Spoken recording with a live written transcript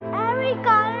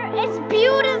is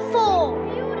beautiful.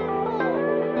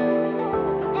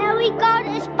 Every color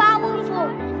is powerful.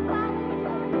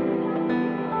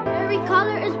 Every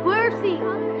color is worthy.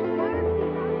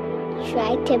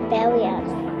 Try to bury us.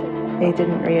 They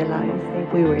didn't realize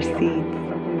we were seeds.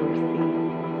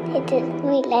 They didn't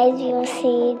realize we were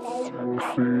seeds.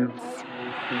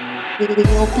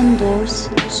 We open doors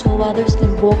so others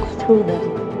can walk through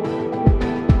them.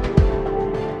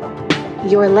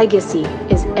 Your legacy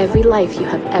is every life you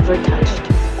have ever touched.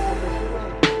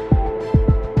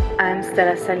 I'm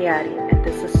Stella Saliari, and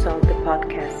this is Salt the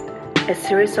Podcast, a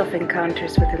series of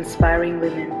encounters with inspiring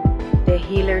women. They're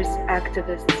healers,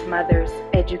 activists, mothers,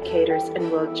 educators,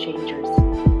 and world changers.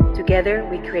 Together,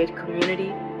 we create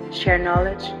community, share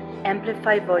knowledge,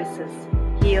 amplify voices,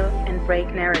 heal, and break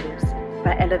narratives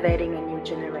by elevating a new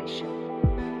generation.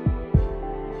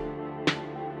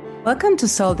 Welcome to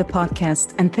Salt the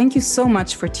Podcast, and thank you so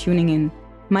much for tuning in.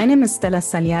 My name is Stella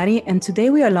Saliari, and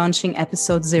today we are launching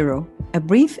episode 0, a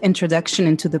brief introduction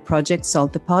into the project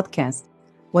Salt the Podcast,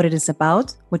 what it is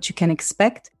about, what you can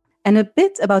expect, and a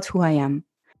bit about who I am.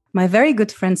 My very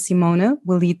good friend Simone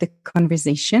will lead the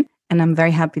conversation, and I'm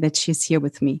very happy that she's here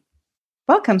with me.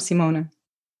 Welcome, Simone.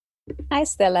 Hi,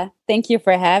 Stella. Thank you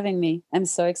for having me. I'm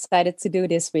so excited to do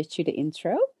this with you, the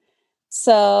intro.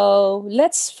 So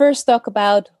let's first talk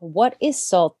about what is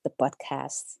Salt the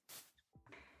Podcast.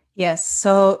 Yes,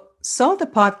 so Salt the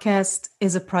Podcast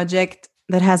is a project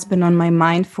that has been on my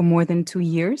mind for more than 2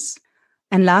 years.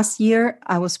 And last year,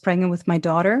 I was pregnant with my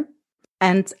daughter.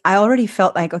 And I already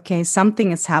felt like, okay,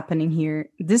 something is happening here.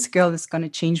 This girl is going to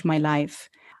change my life.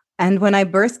 And when I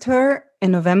birthed her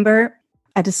in November,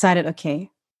 I decided, okay,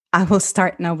 I will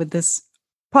start now with this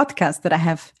podcast that I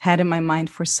have had in my mind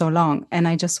for so long. And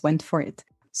I just went for it.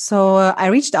 So I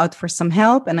reached out for some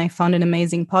help and I found an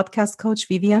amazing podcast coach,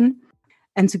 Vivian.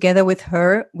 And together with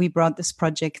her, we brought this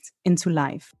project into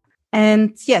life.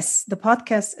 And yes, the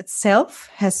podcast itself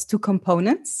has 2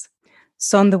 components.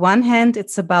 So on the one hand,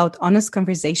 it's about honest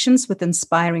conversations with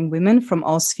inspiring women from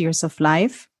all spheres of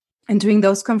life. And during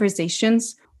those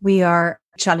conversations, we are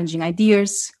challenging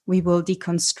ideas. We will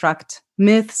deconstruct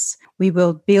myths. We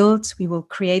will build, we will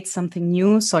create something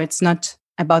new. So it's not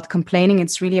about complaining.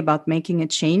 It's really about making a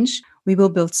change. We will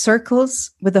build circles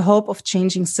with the hope of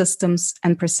changing systems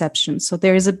and perceptions. So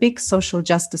there is a big social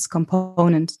justice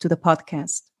component to the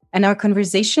podcast. And our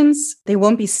conversations, they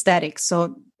won't be static.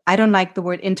 So I don't like the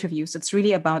word interviews. It's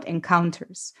really about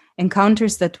encounters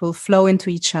that will flow into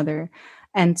each other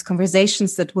and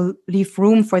conversations that will leave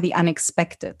room for the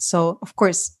unexpected. So, of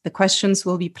course, the questions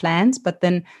will be planned, but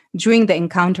then during the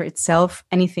encounter itself,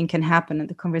 anything can happen and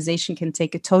the conversation can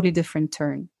take a totally different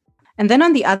turn. And then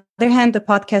on the other hand, the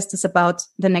podcast is about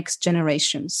the next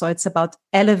generation. So it's about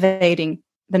elevating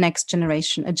the next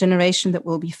generation, a generation that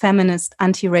will be feminist,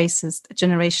 anti-racist, a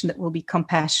generation that will be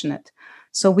compassionate.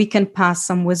 So we can pass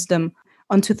some wisdom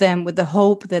onto them with the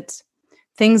hope that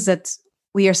things that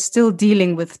we are still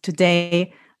dealing with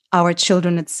today, our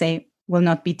children, let's say, will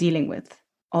not be dealing with.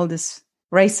 All this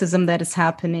racism that is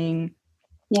happening,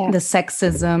 the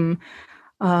sexism,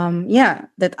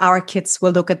 that our kids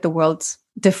will look at the world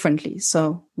differently.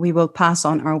 So we will pass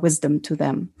on our wisdom to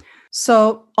them.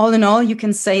 So all in all, you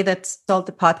can say that Salt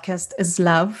the Podcast is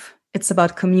love. It's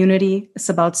about community. It's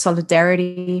about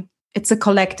solidarity. It's a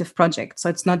collective project. So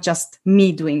it's not just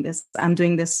me doing this. I'm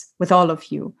doing this with all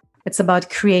of you. It's about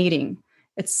creating.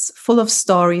 It's full of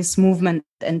stories, movement,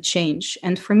 and change.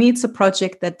 And for me, it's a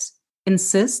project that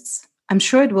insists. I'm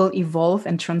sure it will evolve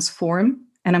and transform.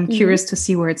 And I'm curious to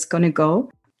see where it's going to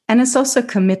go. And it's also a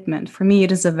commitment. For me,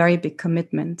 it is a very big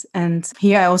commitment. And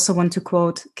here I also want to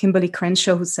quote Kimberly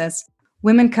Crenshaw, who says,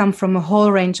 "Women come from a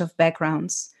whole range of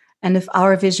backgrounds. And if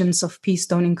our visions of peace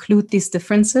don't include these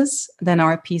differences, then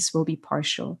our peace will be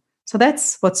partial." So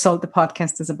that's what Salt the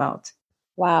Podcast is about.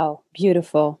 Wow,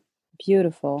 beautiful,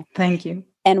 beautiful. Thank you.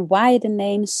 And why the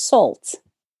name Salt?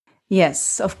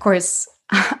 Yes, of course.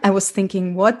 I was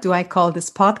thinking, what do I call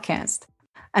this podcast?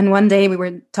 And one day we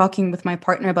were talking with my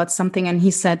partner about something and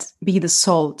he said, be the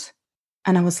salt.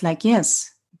 And I was like, yes,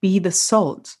 be the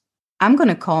salt. I'm going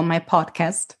to call my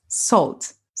podcast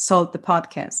Salt the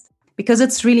Podcast. Because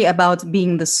it's really about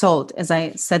being the salt. As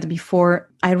I said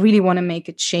before, I really want to make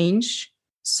a change.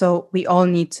 So we all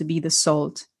need to be the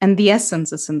salt. And the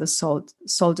essence is in the salt.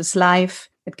 Salt is life.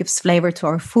 It gives flavor to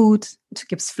our food. It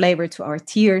gives flavor to our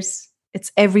tears.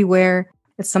 It's everywhere.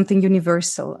 It's something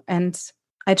universal. And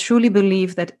I truly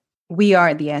believe that we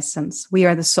are the essence. We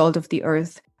are the salt of the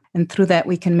earth. And through that,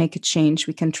 we can make a change.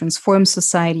 We can transform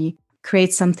society,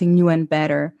 create something new and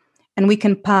better. And we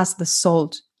can pass the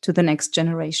salt to the next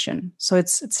generation. So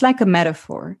it's like a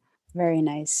metaphor. Very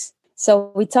nice.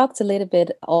 So we talked a little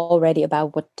bit already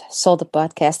about what Salt the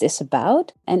Podcast is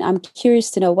about. And I'm curious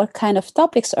to know, what kind of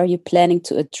topics are you planning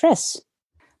to address?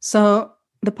 So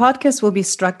the podcast will be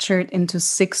structured into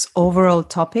 6 overall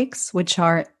topics, which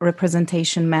are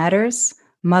representation matters,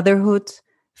 motherhood,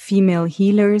 female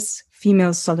healers,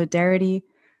 female solidarity,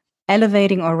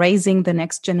 elevating or raising the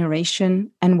next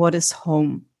generation, and what is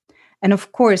home. And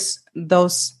of course,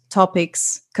 those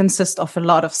topics consist of a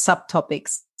lot of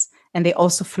subtopics, and they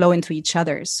also flow into each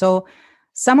other. So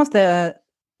some of the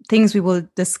things we will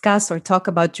discuss or talk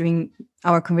about during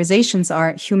our conversations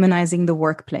are humanizing the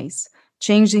workplace,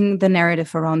 changing the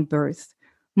narrative around birth,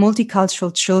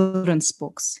 multicultural children's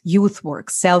books, youth work,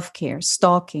 self-care,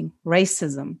 stalking,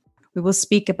 racism. We will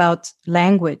speak about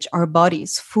language, our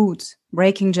bodies, food,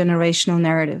 breaking generational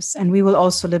narratives, and we will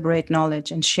also liberate knowledge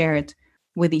and share it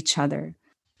with each other.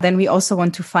 Then we also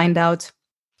want to find out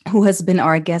who has been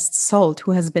our guest salt,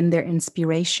 who has been their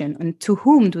inspiration, and to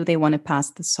whom do they want to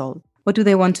pass the salt? What do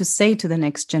they want to say to the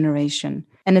next generation?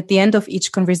 And at the end of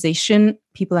each conversation,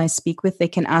 people I speak with, they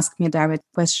can ask me a direct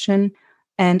question.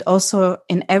 And also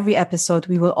in every episode,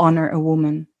 we will honor a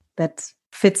woman that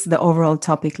fits the overall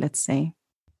topic, let's say.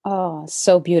 Oh,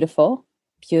 so beautiful.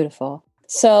 Beautiful.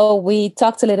 So we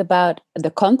talked a little about the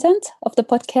content of the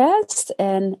podcast.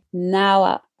 And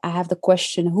now I have the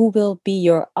question, who will be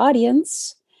your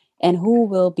audience and who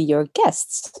will be your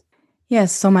guests?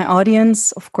 Yes, so my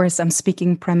audience, of course, I'm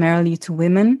speaking primarily to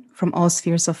women from all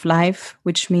spheres of life,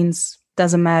 which means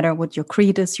doesn't matter what your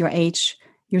creed is, your age,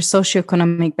 your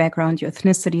socioeconomic background, your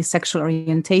ethnicity, sexual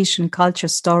orientation, culture,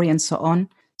 story, and so on.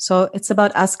 So it's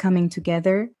about us coming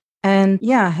together and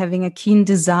having a keen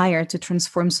desire to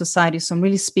transform society. So I'm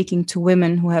really speaking to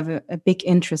women who have a big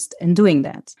interest in doing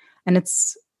that. And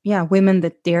it's, women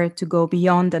that dare to go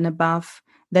beyond and above,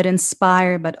 that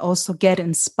inspire, but also get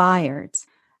inspired.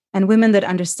 And women that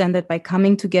understand that by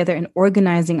coming together and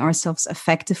organizing ourselves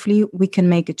effectively, we can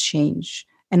make a change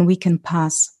and we can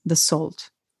pass the salt.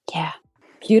 Yeah,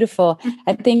 beautiful.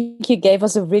 I think you gave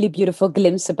us a really beautiful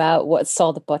glimpse about what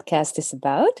Salt the Podcast is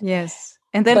about. Yes.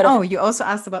 And then, you also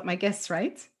asked about my guests,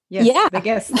 right? Yes, yeah. The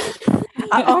guests.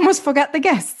 I almost forgot the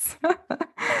guests.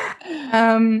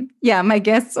 My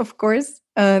guests, of course,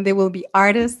 they will be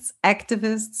artists,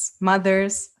 activists,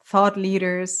 mothers, thought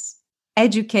leaders,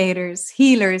 educators,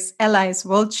 healers, allies,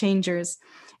 world changers,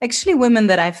 actually women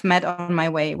that I've met on my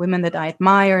way, women that I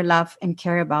admire, love, and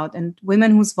care about, and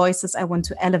women whose voices I want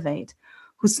to elevate,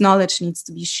 whose knowledge needs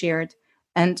to be shared,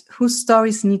 and whose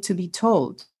stories need to be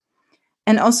told.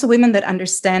 And also women that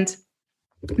understand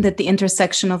that the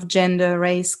intersection of gender,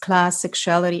 race, class,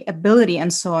 sexuality, ability,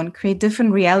 and so on create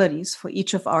different realities for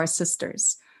each of our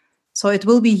sisters. So it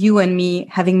will be you and me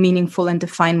having meaningful and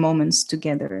defined moments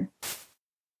together.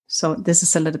 So this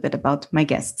is a little bit about my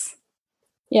guests.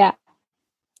 Yeah,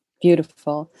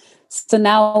 beautiful. So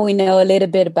now we know a little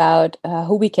bit about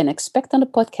who we can expect on the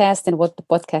podcast and what the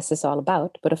podcast is all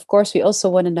about. But of course, we also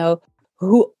want to know,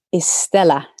 who is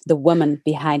Stella, the woman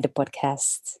behind the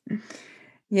podcast?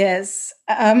 Yes.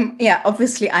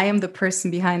 Obviously, I am the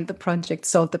person behind the project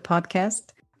Salt the Podcast.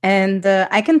 And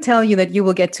I can tell you that you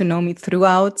will get to know me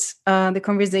throughout the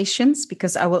conversations,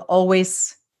 because I will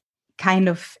always kind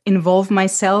of involve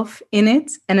myself in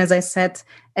it. And as I said,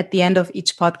 at the end of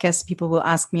each podcast, people will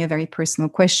ask me a very personal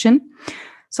question.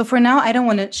 So for now, I don't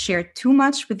want to share too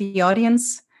much with the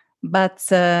audience, but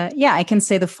I can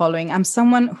say the following. I'm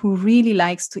someone who really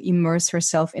likes to immerse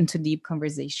herself into deep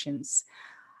conversations.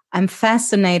 I'm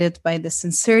fascinated by the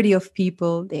sincerity of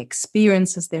people, their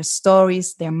experiences, their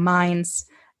stories, their minds.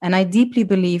 And I deeply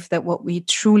believe that what we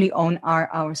truly own are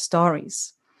our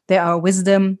stories. They're our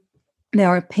wisdom, they're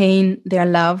our pain, their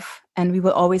love, and we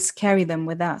will always carry them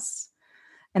with us.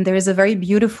 And there is a very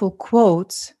beautiful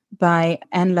quote by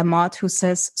Anne Lamott who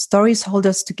says, "Stories hold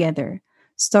us together.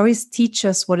 Stories teach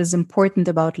us what is important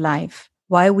about life,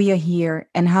 why we are here,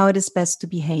 and how it is best to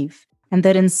behave. And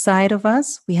that inside of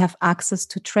us, we have access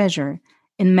to treasure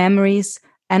in memories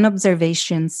and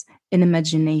observations, in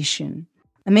imagination."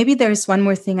 And maybe there is one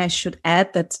more thing I should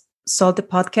add, that Salt the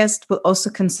Podcast will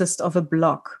also consist of a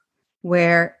blog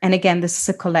where, and again, this is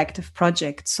a collective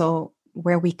project, so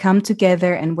where we come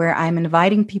together and where I'm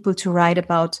inviting people to write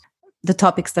about the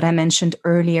topics that I mentioned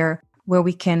earlier, where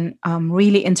we can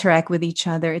really interact with each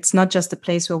other. It's not just a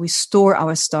place where we store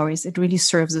our stories. It really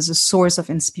serves as a source of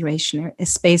inspiration, a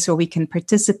space where we can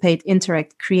participate,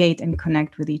 interact, create, and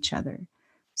connect with each other.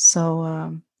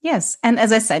 So, yes. And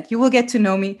as I said, you will get to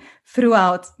know me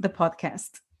throughout the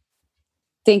podcast.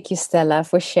 Thank you, Stella,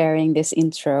 for sharing this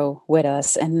intro with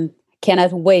us, and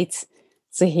cannot wait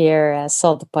to hear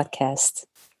Salt the Podcast.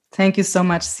 Thank you so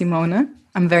much, Simone.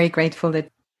 I'm very grateful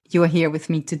that you are here with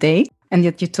me today and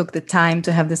that you took the time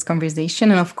to have this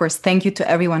conversation. And of course, thank you to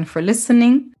everyone for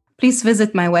listening. Please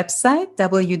visit my website,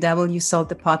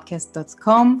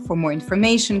 www.saltthetepodcast.com, for more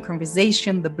information,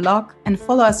 conversation, the blog, and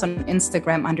follow us on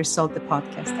Instagram under Salt the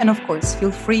Podcast. And of course,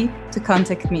 feel free to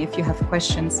contact me if you have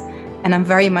questions. And I'm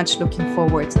very much looking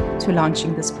forward to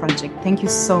launching this project. Thank you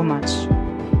so much.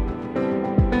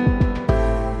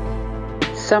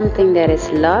 Something that is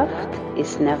loved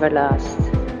is never lost.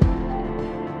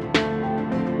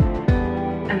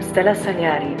 I'm Stella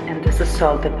Sagliari, and this is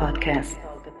Salt the Podcast.